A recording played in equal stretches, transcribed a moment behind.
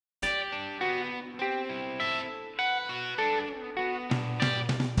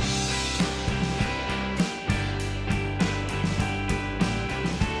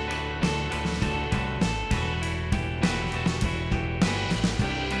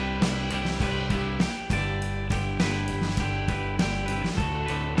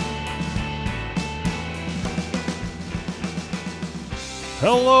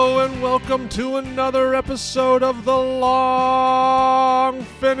Hello and welcome to another episode of The Long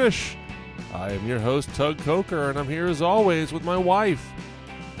Finish. I am your host, Tug Coker, and I'm here as always with my wife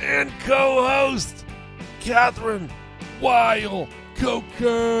and co-host, Kathryn Weil Coker.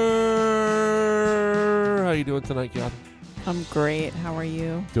 How you doing tonight, Kathryn? I'm great. How are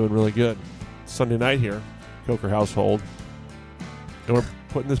you? Doing really good. Sunday night here, Coker household, and we're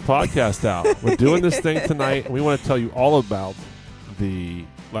putting this podcast out. We're doing this thing tonight, and we want to tell you all about the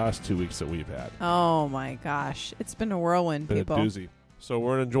last 2 weeks that we've had. Oh my gosh. It's been a whirlwind, people. A doozy. So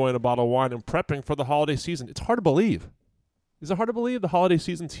we're enjoying a bottle of wine and prepping for the holiday season. It's hard to believe. Is it hard to believe the holiday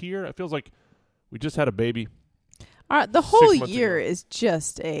season's here? It feels like we just had a baby. The whole year is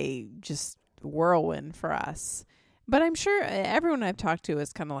just whirlwind for us. But I'm sure everyone I've talked to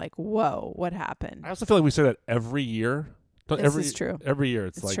is kind of like, whoa, what happened? I also feel like we say that every year. This is true. Every year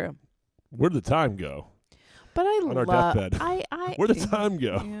it's like, true. Where'd the time go? But on our deathbed. Where'd the time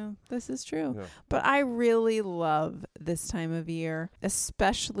go? Yeah, this is true. Yeah. But I really love this time of year,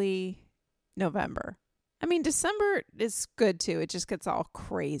 especially November. I mean, December is good too. It just gets all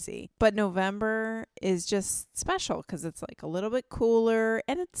crazy. But November is just special because it's like a little bit cooler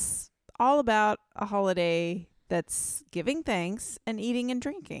and it's all about a holiday that's giving thanks and eating and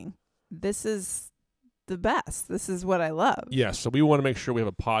drinking. This is the best. This is what I love. Yes, so we want to make sure we have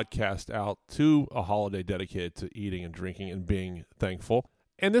a podcast out to a holiday dedicated to eating and drinking and being thankful.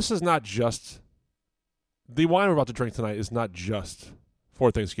 And this is not just, the wine we're about to drink tonight is not just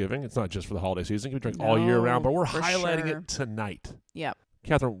for Thanksgiving. It's not just for the holiday season. You can drink all year round, but we're highlighting it tonight. Yep.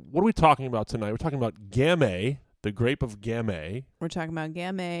 Kathryn, what are we talking about tonight? We're talking about Gamay, the grape of Gamay. We're talking about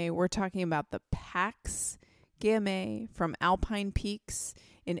Gamay. We're talking about the Pax Gamay from Alpine Peaks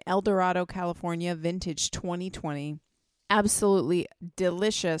in El Dorado, California, vintage 2020. Absolutely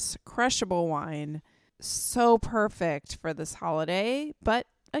delicious, crushable wine. So perfect for this holiday, but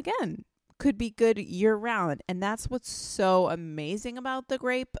again, could be good year-round. And that's what's so amazing about the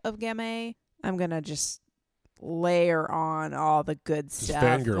grape of Gamay. I'm going to just layer on all the good stuff.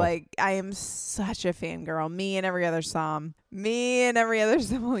 Fangirl. Like, I am such a fangirl. Me and every other sommelier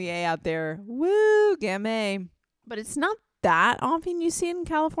out there. Woo, Gamay. But it's not that often you see it in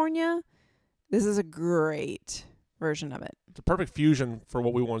California. This is a great version of it. It's a perfect fusion for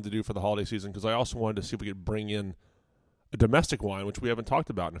what we wanted to do for the holiday season, because I also wanted to see if we could bring in a domestic wine, which we haven't talked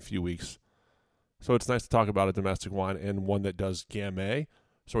about in a few weeks. So it's nice to talk about a domestic wine and one that does Gamay.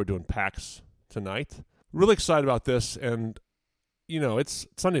 So we're doing Pax tonight. Really excited about this. And, you know, it's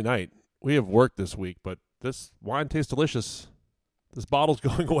Sunday night. We have work this week, but this wine tastes delicious. This bottle's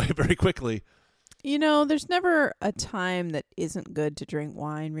going away very quickly. You know, there's never a time that isn't good to drink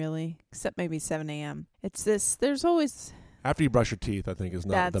wine, really, except maybe 7 a.m. It's this, there's always... After you brush your teeth, I think, is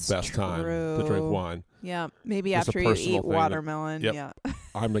not the best time to drink wine. Yeah, maybe It's after you eat watermelon. Yep. Yeah.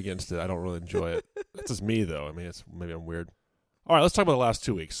 I'm against it. I don't really enjoy it. That's just me, though. I mean, maybe I'm weird. All right, let's talk about the last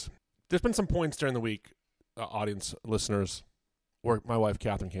 2 weeks. There's been some points during the week, audience, listeners, where my wife,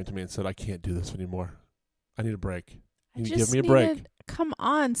 Kathryn, came to me and said, I can't do this anymore. I need a break. You need to give me a break. Come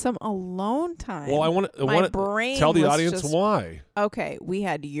on, some alone time. Well, I want to tell the audience why. Okay, we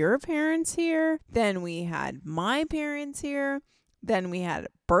had your parents here, then we had my parents here, then we had a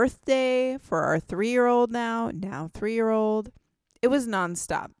birthday for our 3-year-old now 3-year-old. It was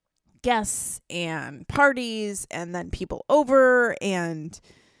nonstop. Guests and parties and then people over and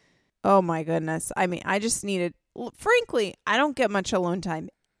oh my goodness. I mean, I just needed, frankly, I don't get much alone time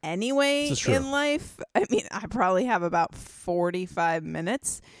anyway in life. I mean, I probably have about 45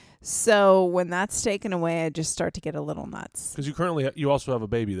 minutes. So when that's taken away, I just start to get a little nuts. Because you also have a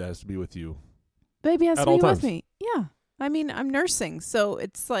baby that has to be with you. Baby has to be with me. Yeah. I mean, I'm nursing, so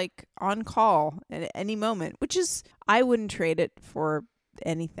it's like on call at any moment, which is, I wouldn't trade it for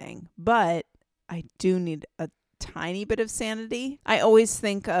anything. But I do need a tiny bit of sanity. I always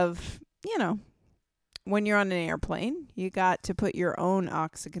think of, you know, when you're on an airplane, you got to put your own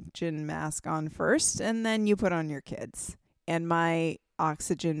oxygen mask on first, and then you put on your kids. And my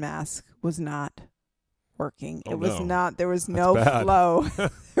oxygen mask was not working. Oh, it was no. not. There was That's no bad. flow.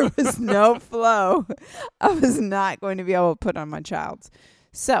 There was no flow. I was not going to be able to put on my child's.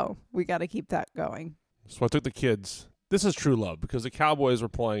 So we got to keep that going. So I took the kids. This is true love, because the Cowboys were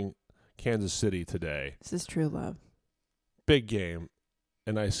playing Kansas City today. This is true love. Big game.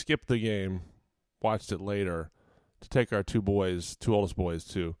 And I skipped the game, watched it later, to take our two oldest boys,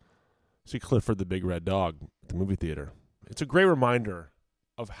 to see Clifford the Big Red Dog at the movie theater. It's a great reminder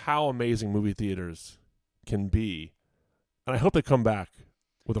of how amazing movie theaters can be. And I hope they come back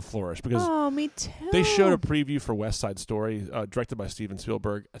with a flourish, because me too. They showed a preview for West Side Story, directed by Steven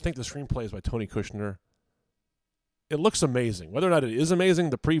Spielberg. I think the screenplay is by Tony Kushner. it looks amazing. Whether or not it is amazing,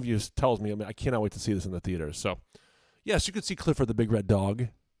 the preview tells me, I cannot wait to see this in the theaters. So, yes, you could see Clifford the Big Red Dog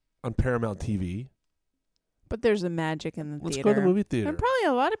on Paramount TV. But there's a magic in the Let's theater. go to the movie theater. And probably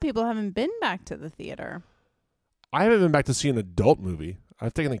a lot of people haven't been back to the theater. I haven't been back to see an adult movie.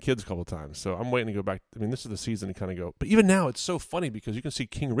 I've taken the kids a couple of times, so I'm waiting to go back. I mean, this is the season to kind of go. But even now, it's so funny because you can see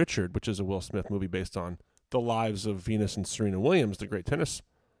King Richard, which is a Will Smith movie based on the lives of Venus and Serena Williams, the great tennis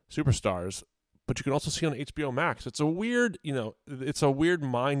superstars. But you can also see on HBO Max. It's a weird, it's a weird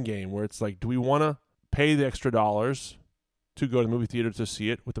mind game where it's like, do we want to pay the extra dollars to go to the movie theater to see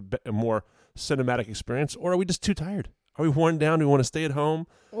it with a more cinematic experience, or are we just too tired? Are we worn down? Do we want to stay at home?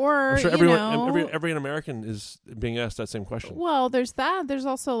 Or, I'm sure every American is being asked that same question. Well, there's that. There's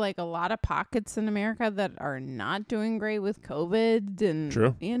also like a lot of pockets in America that are not doing great with COVID, and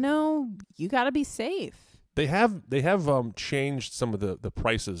True. You got to be safe. They have changed some of the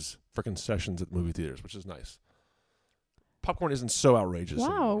prices for concessions at movie theaters, which is nice. Popcorn isn't so outrageous. Wow,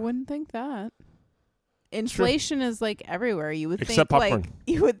 anymore. I wouldn't think that. Inflation is like everywhere. You would Except think popcorn.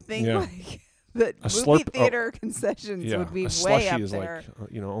 like that A movie slurp- theater concessions would be a way slushie up is there.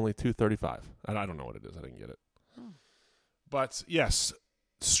 like only $2.35. And I don't know what it is. I didn't get it. But yes,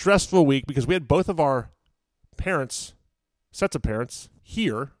 stressful week because we had both of our sets of parents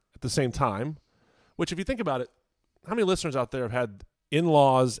here at the same time. Which, if you think about it, how many listeners out there have had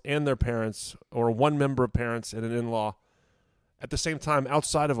in-laws and their parents, or one member of parents and an in-law at the same time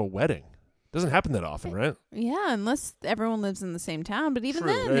outside of a wedding? Doesn't happen that often, right? Yeah, unless everyone lives in the same town. But even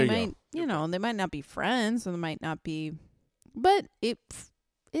then, they might, they might not be friends, or they might not be. But it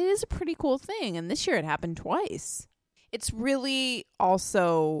is a pretty cool thing. And this year it happened twice. It's really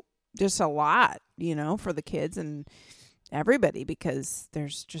also just a lot, for the kids and everybody, because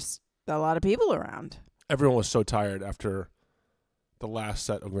there's just a lot of people around. Everyone was so tired after the last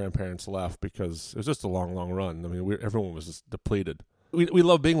set of grandparents left because it was just a long, long run. I mean, everyone was just depleted. We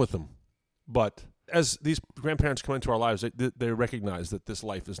love being with them. But as these grandparents come into our lives, they recognize that this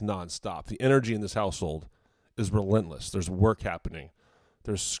life is nonstop. The energy in this household is relentless. There's work happening.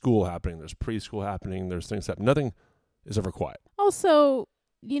 There's school happening. There's preschool happening. There's things happening. Nothing is ever quiet. Also,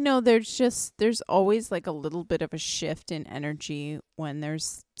 there's always like a little bit of a shift in energy when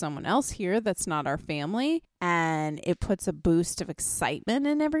there's someone else here that's not our family. And it puts a boost of excitement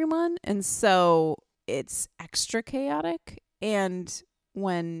in everyone. And so it's extra chaotic. And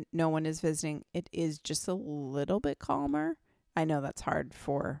when no one is visiting, it is just a little bit calmer. I know that's hard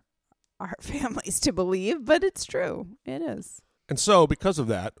for our families to believe, but it's true. It is. And so because of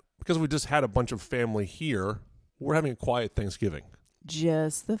that, because we just had a bunch of family here, we're having a quiet Thanksgiving.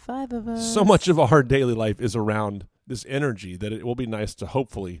 Just the 5 of us. So much of our daily life is around this energy that it will be nice to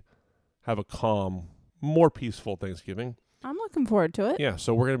hopefully have a calm, more peaceful Thanksgiving. I'm looking forward to it. Yeah,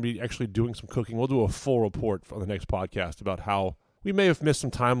 so we're going to be actually doing some cooking. We'll do a full report on the next podcast about how we may have missed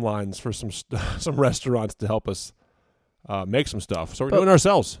some timelines for some restaurants to help us make some stuff. So we're doing it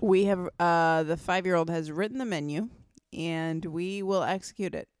ourselves. We have the 5-year-old has written the menu, and we will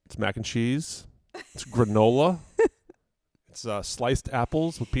execute it. It's mac and cheese. It's granola. It's sliced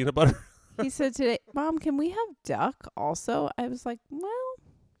apples with peanut butter. He said today, Mom, can we have duck also? I was like, well,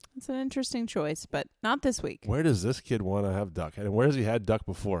 it's an interesting choice, but not this week. Where does this kid want to have duck? And where has he had duck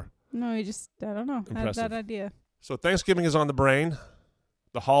before? No, he just, I don't know, had that idea. So Thanksgiving is on the brain.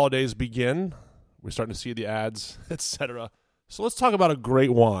 The holidays begin. We're starting to see the ads, etc. So let's talk about a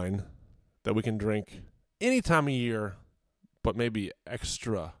great wine that we can drink any time of year, but maybe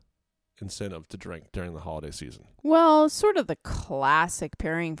extra incentive to drink during the holiday season. Well, sort of the classic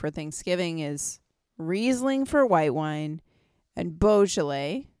pairing for Thanksgiving is Riesling for white wine and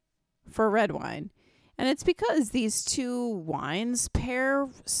Beaujolais for red wine. And it's because these two wines pair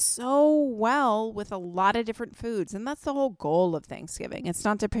so well with a lot of different foods. And that's the whole goal of Thanksgiving. It's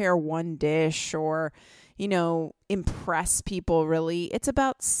not to pair one dish or, impress people, really. It's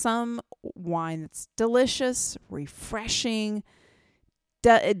about some wine that's delicious, refreshing.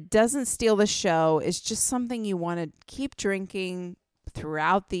 It doesn't steal the show. It's just something you want to keep drinking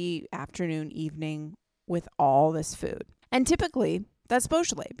throughout the afternoon, evening with all this food. And typically, that's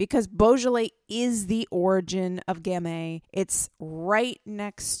Beaujolais, because Beaujolais is the origin of Gamay. It's right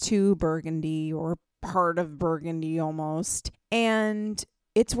next to Burgundy, or part of Burgundy almost. And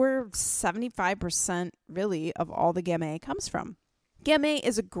it's where 75% really of all the Gamay comes from. Gamay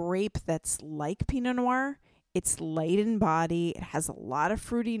is a grape that's like Pinot Noir. It's light in body. It has a lot of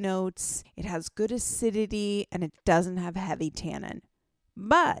fruity notes. It has good acidity, and it doesn't have heavy tannin.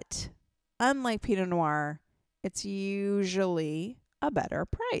 But unlike Pinot Noir, it's usually a better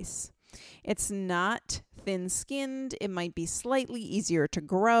price. It's not thin-skinned. It might be slightly easier to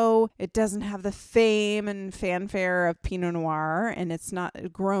grow. It doesn't have the fame and fanfare of Pinot Noir, and it's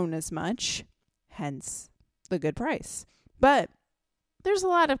not grown as much, hence the good price. But there's a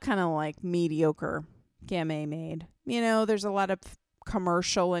lot of kind of like mediocre Gamay made. You know, there's a lot of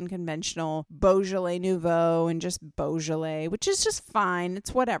commercial and conventional Beaujolais Nouveau and just Beaujolais, which is just fine.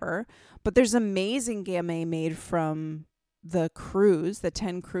 It's whatever. But there's amazing Gamay made from the Crus, the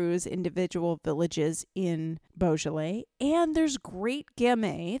 10 Crus individual villages in Beaujolais. And there's great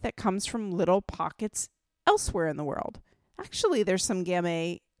Gamay that comes from little pockets elsewhere in the world. Actually, there's some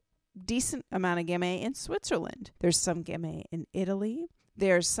Gamay, decent amount of Gamay in Switzerland. There's some Gamay in Italy.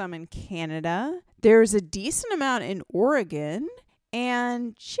 There's some in Canada. There's a decent amount in Oregon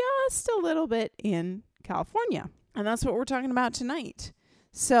and just a little bit in California. And that's what we're talking about tonight.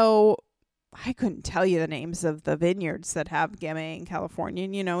 So I couldn't tell you the names of the vineyards that have Gamay in California.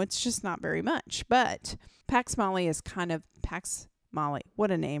 And, you know, it's just not very much. But Pax Molly is kind of Pax Molly.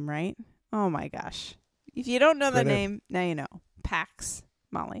 What a name, right? Oh, my gosh. If you don't know the name, now you know. Pax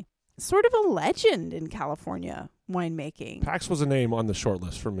Molly. Sort of a legend in California winemaking. Pax was a name on the short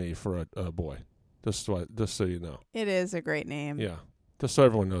list for me for a boy. Just so you know. It is a great name. Yeah. Just so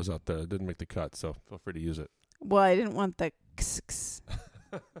everyone knows out there. It didn't make the cut, so feel free to use it. Well, I didn't want the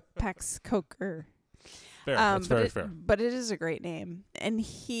Pax Coker. Fair. That's very fair. But it is a great name. And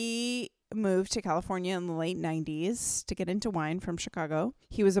he moved to California in the late 90s to get into wine from Chicago.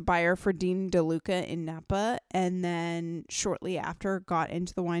 He was a buyer for Dean DeLuca in Napa, and then shortly after got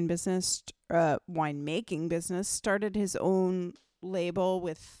into the wine business, winemaking business, started his own label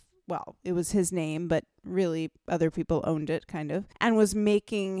with, well, it was his name, but really other people owned it, kind of, and was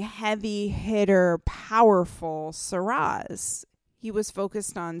making heavy hitter, powerful Syrahs. He was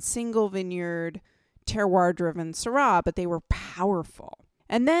focused on single vineyard, terroir-driven Syrah, but they were powerful.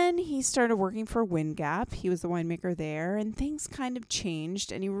 And then he started working for Wind Gap. He was the winemaker there, and things kind of changed,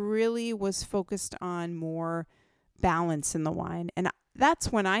 and he really was focused on more balance in the wine. And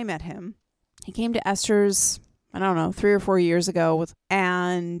that's when I met him. He came to Esters, I don't know, 3 or 4 years ago,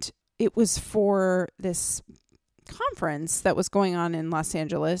 and it was for this conference that was going on in Los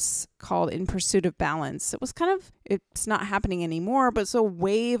Angeles called In Pursuit of Balance. It was kind of, it's not happening anymore, but it's a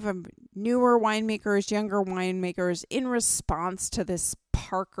wave of newer winemakers, younger winemakers in response to this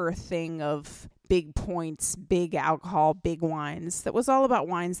Parker thing of big points, big alcohol, big wines. That was all about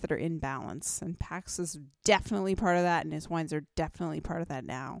wines that are in balance. And Pax is definitely part of that, and his wines are definitely part of that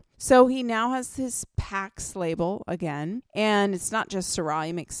now. So he now has his Pax label again, and it's not just Syrah.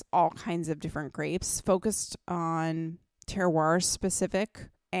 He makes all kinds of different grapes focused on terroir specific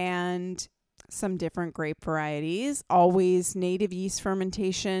and some different grape varieties. Always native yeast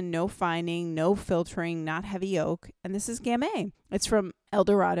fermentation, no fining, no filtering, not heavy oak. And this is Gamay. It's from El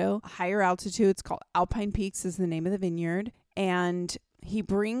Dorado, higher altitude. It's called Alpine Peaks is the name of the vineyard. And he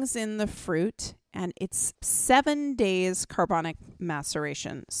brings in the fruit, and it's 7 days carbonic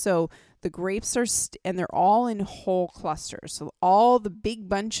maceration. So the grapes are, and they're all in whole clusters. So all the big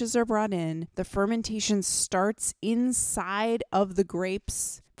bunches are brought in. The fermentation starts inside of the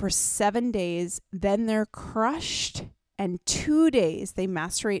grapes for 7 days. Then they're crushed, and 2 days they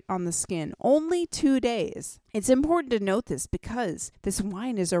macerate on the skin. Only 2 days. It's important to note this because this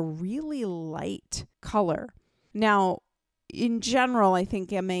wine is a really light color. Now, in general, I think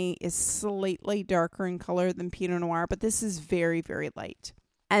Gamay is slightly darker in color than Pinot Noir, but this is very, very light.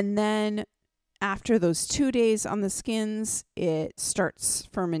 And then after those 2 days on the skins, it starts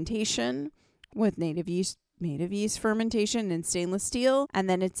fermentation with native yeast fermentation in stainless steel, and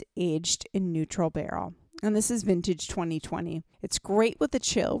then it's aged in neutral barrel. And this is vintage 2020. It's great with the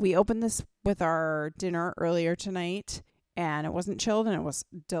chill. We opened this with our dinner earlier tonight, and it wasn't chilled, and it was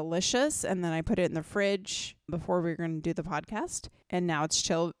delicious. And then I put it in the fridge before we were going to do the podcast, and now it's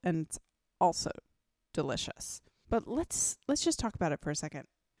chilled, and it's also delicious. But let's just talk about it for a second.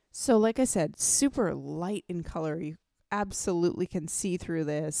 So like I said, super light in color. You absolutely can see through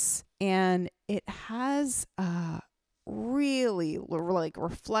this, and it has really like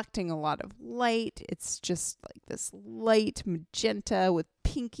reflecting a lot of light. It's just like this light magenta with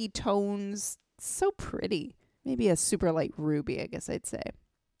pinky tones. It's so pretty. Maybe a super light ruby, I guess I'd say.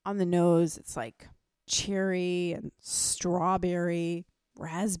 On the nose, it's like cherry and strawberry,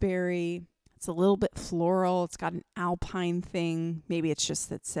 raspberry. It's a little bit floral. It's got an alpine thing. Maybe it's just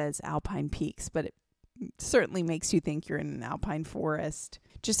that it says Alpine Peaks, but it certainly makes you think you're in an alpine forest.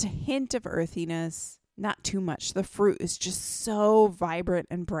 Just a hint of earthiness, not too much. The fruit is just so vibrant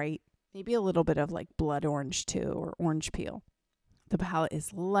and bright. Maybe a little bit of like blood orange too, or orange peel. The palate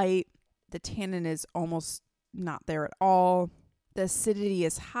is light. The tannin is almost not there at all. The acidity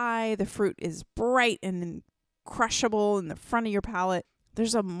is high. The fruit is bright and crushable in the front of your palate.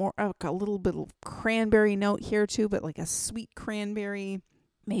 There's a little bit of cranberry note here too, but like a sweet cranberry,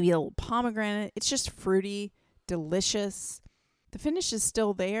 maybe a little pomegranate. It's just fruity, delicious. The finish is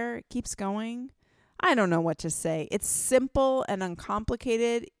still there. It keeps going. I don't know what to say. It's simple and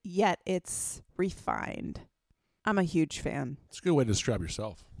uncomplicated, yet it's refined. I'm a huge fan. It's a good way to describe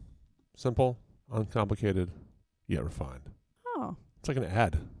yourself. Simple, uncomplicated, yet refined. Oh. It's like an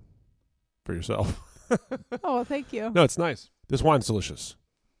ad for yourself. Oh, well, thank you. No, it's nice. This wine's delicious.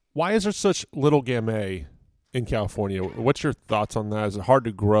 Why is there such little Gamay in California? What's your thoughts on that? Is it hard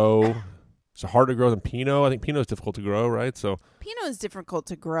to grow? Is it harder to grow than Pinot? I think Pinot is difficult to grow, right? So Pinot is difficult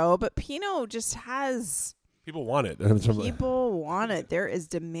to grow, but Pinot just has... people want it. People want it. There is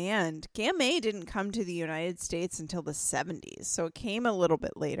demand. Gamay didn't come to the United States until the 70s, so it came a little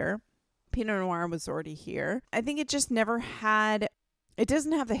bit later. Pinot Noir was already here. I think it just never had... It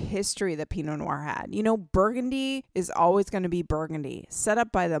doesn't have the history that Pinot Noir had. You know, Burgundy is always going to be Burgundy, set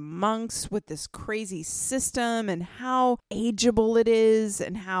up by the monks with this crazy system and how ageable it is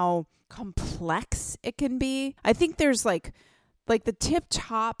and how complex it can be. I think there's like the tip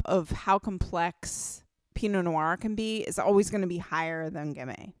top of how complex Pinot Noir can be is always going to be higher than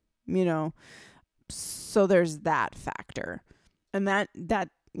Gamay, you know. So there's that factor. And that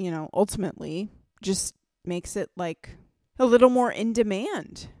you know, ultimately just makes it like a little more in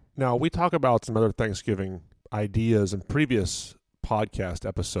demand. Now, we talk about some other Thanksgiving ideas in previous podcast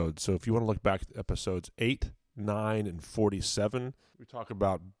episodes. So if you want to look back at episodes 8, 9, and 47, we talk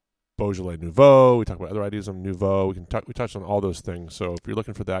about Beaujolais Nouveau. We talk about other ideas on Nouveau. We touch on all those things. So if you're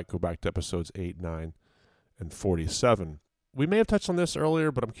looking for that, go back to episodes 8, 9, and 47. We may have touched on this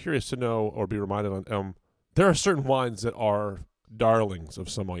earlier, but I'm curious to know or be reminded on there are certain wines that are darlings of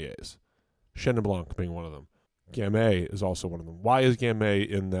sommeliers. Chenin Blanc being one of them. Gamay is also one of them. Why is Gamay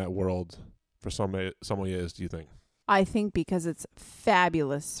in that world for sommeliers, do you think? I think because it's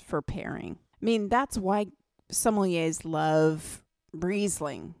fabulous for pairing. I mean, that's why sommeliers love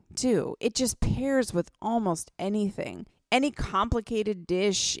Riesling, too. It just pairs with almost anything. Any complicated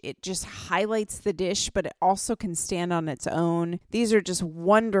dish, it just highlights the dish, but it also can stand on its own. These are just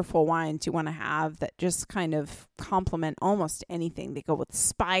wonderful wines you want to have that just kind of complement almost anything. They go with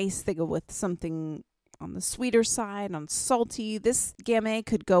spice. They go with something on the sweeter side, on salty. This Gamay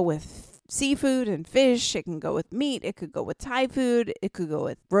could go with seafood and fish. It can go with meat. It could go with Thai food. It could go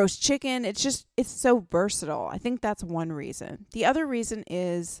with roast chicken. It's so versatile. I think that's one reason. The other reason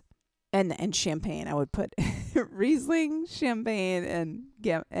is, and champagne. I would put Riesling, champagne, and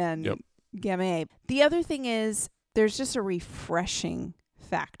Gamay. The other thing is there's just a refreshing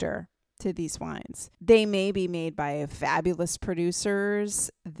factor to these wines. They may be made by fabulous producers.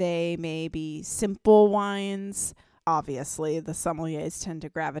 They may be simple wines. Obviously, the sommeliers tend to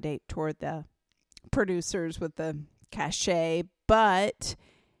gravitate toward the producers with the cachet, but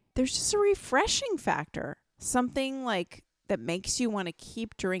there's just a refreshing factor. Something like that makes you want to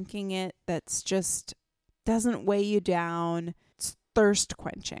keep drinking it, that's just doesn't weigh you down. It's thirst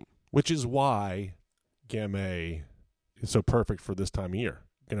quenching. Which is why Gamay is so perfect for this time of year.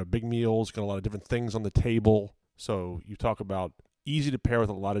 Going to have big meals, got a lot of different things on the table. So you talk about easy to pair with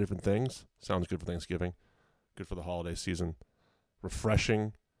a lot of different things. Sounds good for Thanksgiving. Good for the holiday season.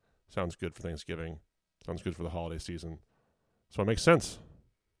 Refreshing. Sounds good for Thanksgiving. Sounds good for the holiday season. So it makes sense.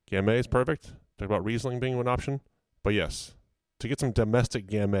 Gamay is perfect. Talk about Riesling being one option. But yes, to get some domestic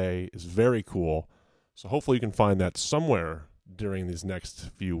Gamay is very cool. So hopefully you can find that somewhere during these next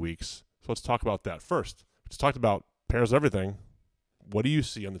few weeks. So let's talk about that first. We just talked about pairs everything. What do you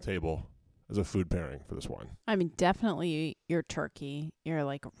see on the table as a food pairing for this wine? I mean, definitely your turkey, your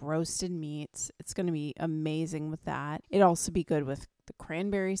like roasted meats. It's going to be amazing with that. It'd also be good with the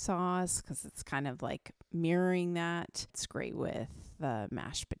cranberry sauce because it's kind of like mirroring that. It's great with the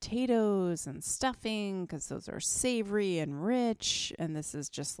mashed potatoes and stuffing because those are savory and rich. And this is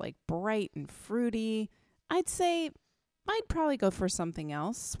just like bright and fruity. I'd say I'd probably go for something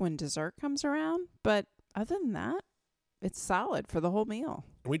else when dessert comes around. But other than that, it's solid for the whole meal.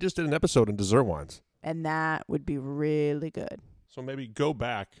 We just did an episode on dessert wines. And that would be really good. So maybe go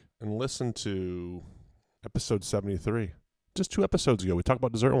back and listen to episode 73. Just 2 episodes ago, we talked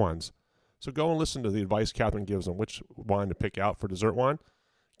about dessert wines. So go and listen to the advice Kathryn gives on which wine to pick out for dessert wine.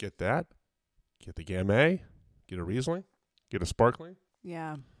 Get that. Get the Gamay. Get a Riesling. Get a sparkling.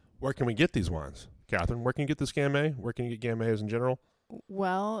 Yeah. Where can we get these wines? Kathryn, where can you get this Gamay? Where can you get Gamays in general?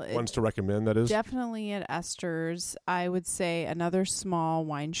 Well, ones to recommend, that is? Definitely at Esters. I would say another small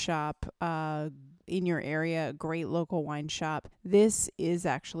wine shop in your area, a great local wine shop. This is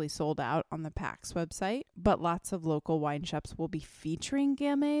actually sold out on the PAX website, but lots of local wine shops will be featuring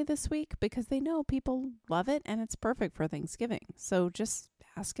Gamay this week because they know people love it and it's perfect for Thanksgiving. So just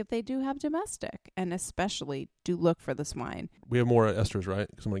ask if they do have domestic, and especially do look for this wine. We have more Esters, right?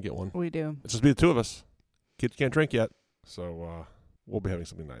 Because I'm going to get one. We do. It's just be the two of us. Kids can't drink yet, so we'll be having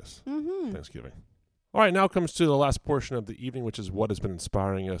something nice. Thanksgiving. All right, now comes to the last portion of the evening, which is what has been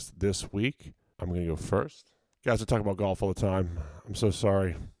inspiring us this week. I'm going to go first. Guys, I talk about golf all the time. I'm so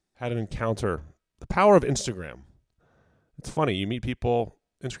sorry. Had an encounter. The power of Instagram. It's funny. You meet people.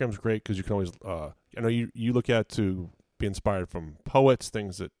 Instagram's great because you can always, I know you look at to be inspired from poets,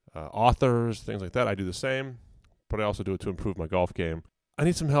 things that, authors, things like that. I do the same, but I also do it to improve my golf game. I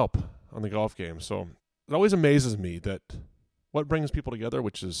need some help on the golf game. So it always amazes me that what brings people together,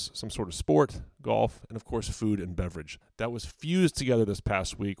 which is some sort of sport, golf, and of course food and beverage. That was fused together this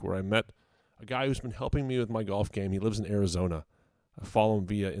past week where I met a guy who's been helping me with my golf game. He lives in Arizona. I follow him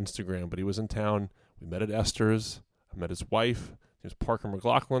via Instagram, but he was in town. We met at Esters. I met his wife. His name is Parker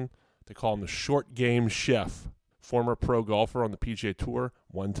McLaughlin. They call him the short game chef. Former pro golfer on the PGA Tour,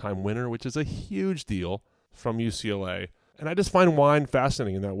 one-time winner, which is a huge deal, from UCLA. And I just find wine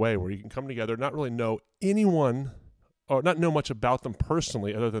fascinating in that way, where you can come together, not really know anyone or not know much about them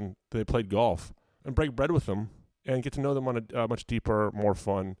personally other than they played golf, and break bread with them and get to know them on a much deeper, more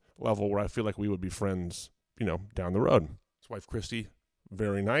fun level where I feel like we would be friends, down the road. His wife, Christy,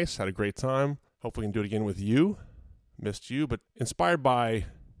 very nice, had a great time. Hopefully we can do it again with you. Missed you, but inspired by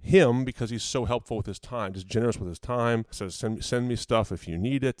him because he's so helpful with his time, just generous with his time. Says, send me stuff if you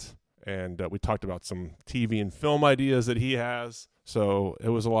need it. And we talked about some TV and film ideas that he has. So it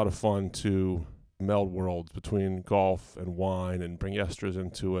was a lot of fun to meld worlds between golf and wine and bring Esters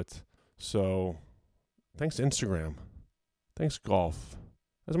into it. So thanks to Instagram. Thanks golf.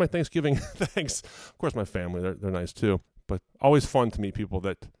 That's my Thanksgiving. Thanks. Of course, my family. They're nice too. But always fun to meet people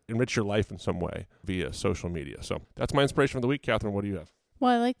that enrich your life in some way via social media. So that's my inspiration for the week. Kathryn, what do you have?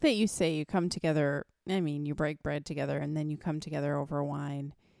 Well, I like that you say you come together. I mean, you break bread together and then you come together over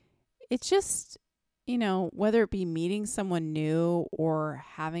wine. It's just, whether it be meeting someone new or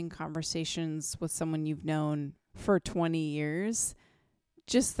having conversations with someone you've known for 20 years,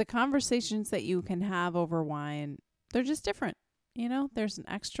 just the conversations that you can have over wine, they're just different. There's an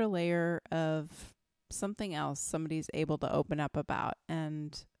extra layer of something else somebody's able to open up about,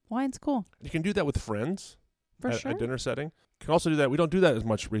 and wine's cool. You can do that with friends for sure. A dinner setting. You can also do that. We don't do that as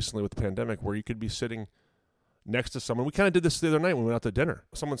much recently with the pandemic, where you could be sitting next to someone. We kind of did this the other night when we went out to dinner.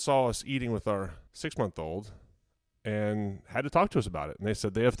 Someone saw us eating with our 6-month-old and had to talk to us about it. And they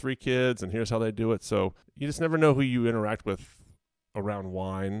said they have 3 kids and here's how they do it. So you just never know who you interact with around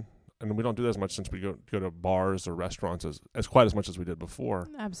wine. And we don't do that as much since we go to bars or restaurants as quite as much as we did before.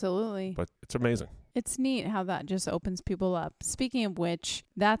 Absolutely. But it's amazing. It's neat how that just opens people up. Speaking of which,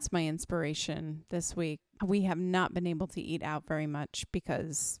 that's my inspiration this week. We have not been able to eat out very much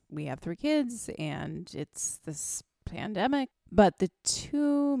because we have 3 kids and it's this pandemic. But the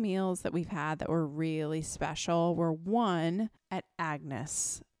 2 meals that we've had that were really special were one at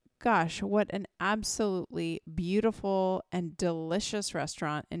AGNES. Gosh, what an absolutely beautiful and delicious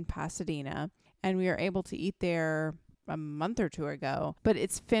restaurant in Pasadena. And we were able to eat there a month or 2 ago. But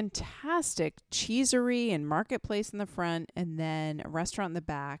it's fantastic cheesery and marketplace in the front and then a restaurant in the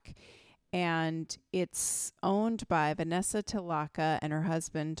back. And it's owned by Vanessa Tilaka and her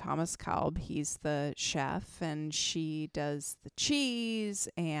husband, Thomas Kalb. He's the chef, and she does the cheese,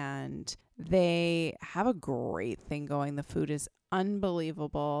 and they have a great thing going. The food is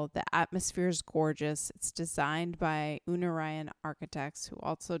unbelievable. The atmosphere is gorgeous. It's designed by Unarayan Architects, who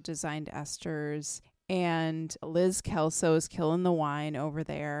also designed Esters, and Liz Kelso is killing the wine over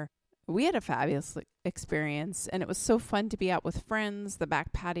there. We had a fabulous experience, and it was so fun to be out with friends. The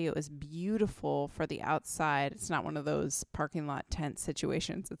back patio is beautiful for the outside. It's not one of those parking lot tent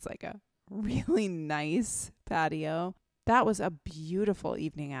situations. It's like a really nice patio. That was a beautiful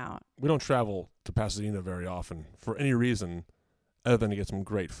evening out. We don't travel to Pasadena very often for any reason other than to get some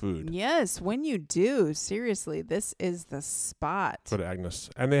great food. Yes, when you do, seriously, this is the spot. Go to AGNES.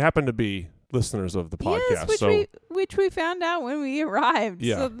 And they happen to be listeners of the podcast. Yes, which we found out when we arrived.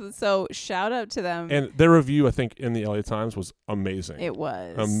 Yeah. So shout out to them. And their review, I think, in the LA Times was amazing. It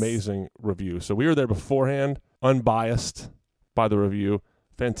was. Amazing review. So we were there beforehand, unbiased by the review.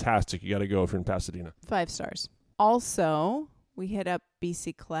 Fantastic. You got to go if you're in Pasadena. 5 stars. Also, we hit up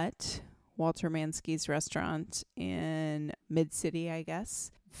BICYCLETTE, Walter Mansky's restaurant in Mid-City, I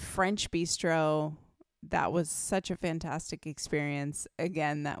guess. French bistro. that was such a fantastic experience.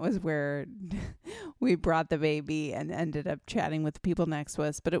 Again, that was where we brought the baby and ended up chatting with the people next to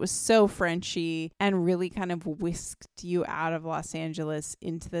us. But it was so Frenchy and really kind of whisked you out of Los Angeles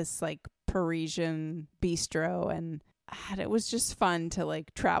into this like Parisian bistro. And it was just fun to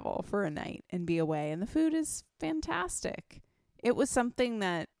like travel for a night and be away. And the food is fantastic. It was something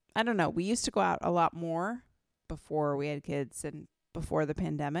that, I don't know, we used to go out a lot more before we had kids and before the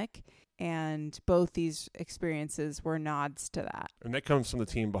pandemic. And both these experiences were nods to that. And that comes from the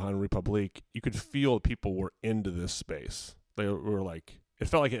team behind Republique. You could feel people were into this space. They were like, it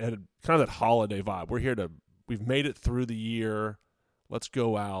felt like it had kind of that holiday vibe. We've made it through the year. Let's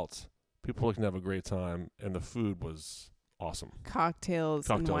go out. People looking to have a great time. And the food was awesome. Cocktails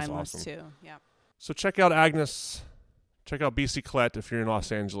and wine awesome. lists too. Yeah. So check out AGNES. Check out BICYCLETTE if you're in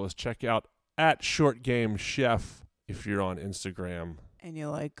Los Angeles. Check out @ShortGameChef if you're on Instagram. And you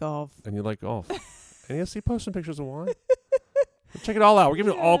like golf. And yes, he posting pictures of wine. Check it all out. We're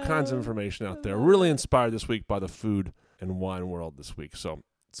giving all kinds of information out there. Really inspired this week by the food and wine world this week. So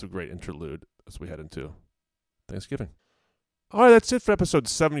it's a great interlude as we head into Thanksgiving. All right, that's it for episode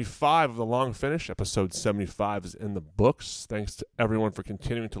 75 of The Long Finish. Episode 75 is in the books. Thanks to everyone for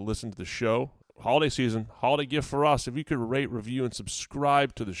continuing to listen to the show. Holiday season, holiday gift for us. If you could rate, review, and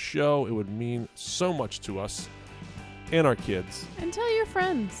subscribe to the show, it would mean so much to us and our kids. And tell your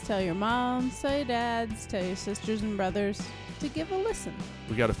friends, tell your moms, tell your dads, tell your sisters and brothers to give a listen.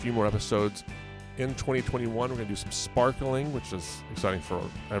 We got a few more episodes in 2021. We're going to do some sparkling, which is exciting for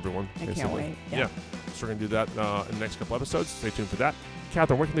everyone. I can't wait. Yeah. So we're going to do that in the next couple episodes. Stay tuned for that.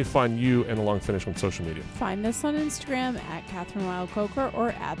 Kathryn, where can they find you and The Long Finish on social media? Find us on Instagram @KathrynWildCoker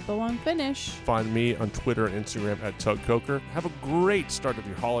or @TheLongFinish. Find me on Twitter and Instagram @TugCoker. Have a great start of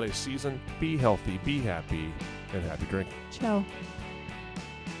your holiday season. Be healthy, be happy, and happy drinking. Ciao.